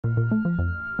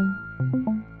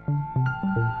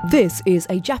This is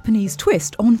a Japanese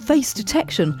twist on face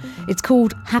detection. It's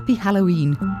called Happy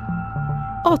Halloween.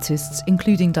 Artists,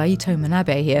 including Daito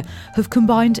Manabe here, have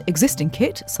combined existing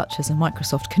kit, such as a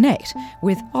Microsoft Kinect,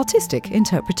 with artistic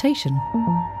interpretation.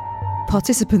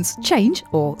 Participants change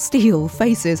or steal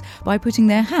faces by putting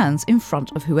their hands in front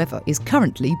of whoever is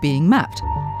currently being mapped.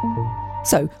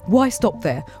 So, why stop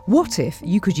there? What if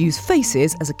you could use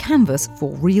faces as a canvas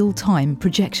for real-time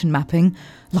projection mapping,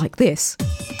 like this?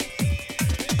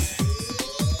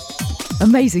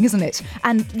 Amazing, isn't it?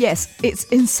 And yes, it's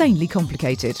insanely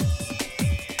complicated.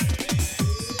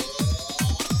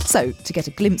 So, to get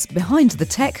a glimpse behind the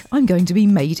tech, I'm going to be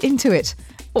made into it.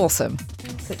 Awesome.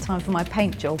 So it's time for my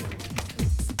paint job.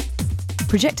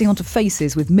 Projecting onto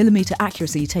faces with millimetre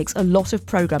accuracy takes a lot of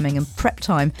programming and prep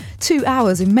time. 2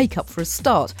 hours in makeup for a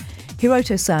start.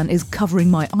 Hiroto-san is covering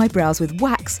my eyebrows with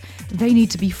wax. They need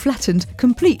to be flattened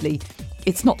completely.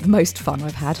 It's not the most fun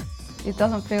I've had. It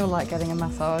doesn't feel like getting a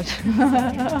massage.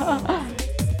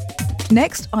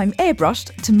 Next, I'm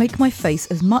airbrushed to make my face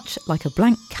as much like a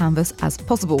blank canvas as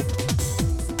possible.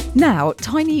 Now,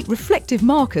 tiny reflective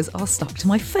markers are stuck to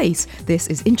my face. This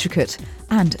is intricate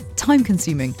and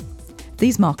time-consuming.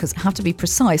 These markers have to be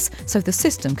precise so the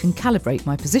system can calibrate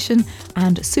my position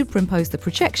and superimpose the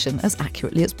projection as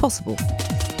accurately as possible.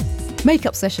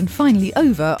 Makeup session finally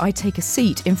over, I take a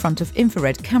seat in front of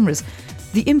infrared cameras.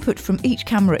 The input from each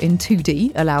camera in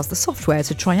 2D allows the software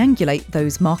to triangulate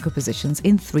those marker positions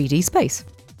in 3D space.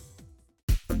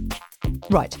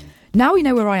 Right, now we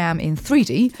know where I am in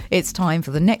 3D, it's time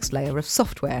for the next layer of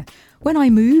software. When I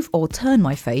move or turn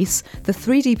my face, the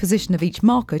 3D position of each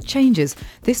marker changes.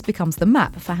 This becomes the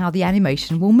map for how the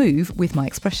animation will move with my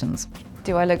expressions.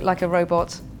 Do I look like a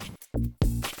robot?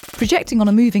 Projecting on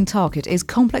a moving target is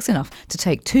complex enough to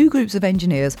take 2 groups of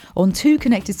engineers on 2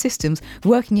 connected systems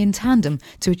working in tandem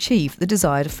to achieve the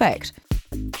desired effect.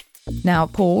 Now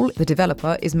Paul, the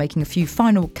developer, is making a few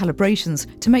final calibrations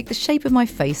to make the shape of my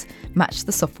face match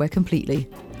the software completely.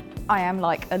 I am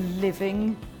like a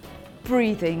living,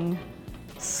 breathing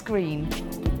screen.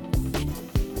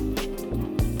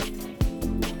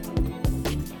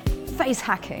 Face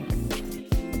hacking.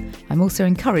 I'm also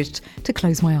encouraged to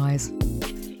close my eyes.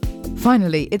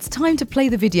 Finally, it's time to play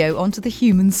the video onto the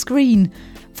human screen.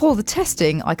 For the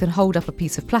testing, I can hold up a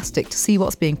piece of plastic to see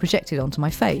what's being projected onto my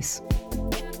face.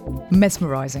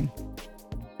 Mesmerising.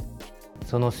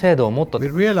 We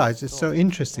realise it's so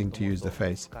interesting to use the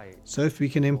face. So if we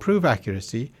can improve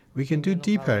accuracy, we can do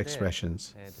deeper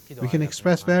expressions. We can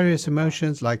express various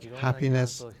emotions like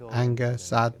happiness, anger,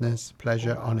 sadness,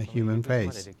 pleasure on a human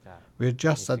face. We're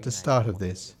just at the start of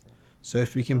this. So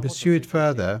if we can pursue it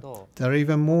further, there are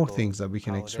even more things that we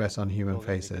can express on human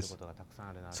faces.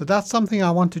 So that's something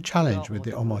I want to challenge with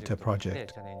the Omote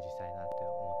project.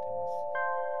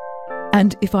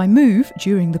 And if I move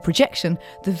during the projection,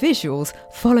 the visuals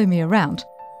follow me around.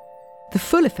 The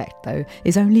full effect, though,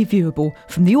 is only viewable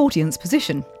from the audience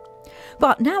position.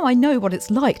 But now I know what it's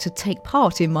like to take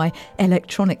part in my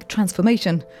electronic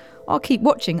transformation. I'll keep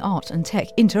watching art and tech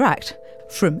interact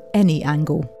from any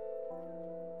angle.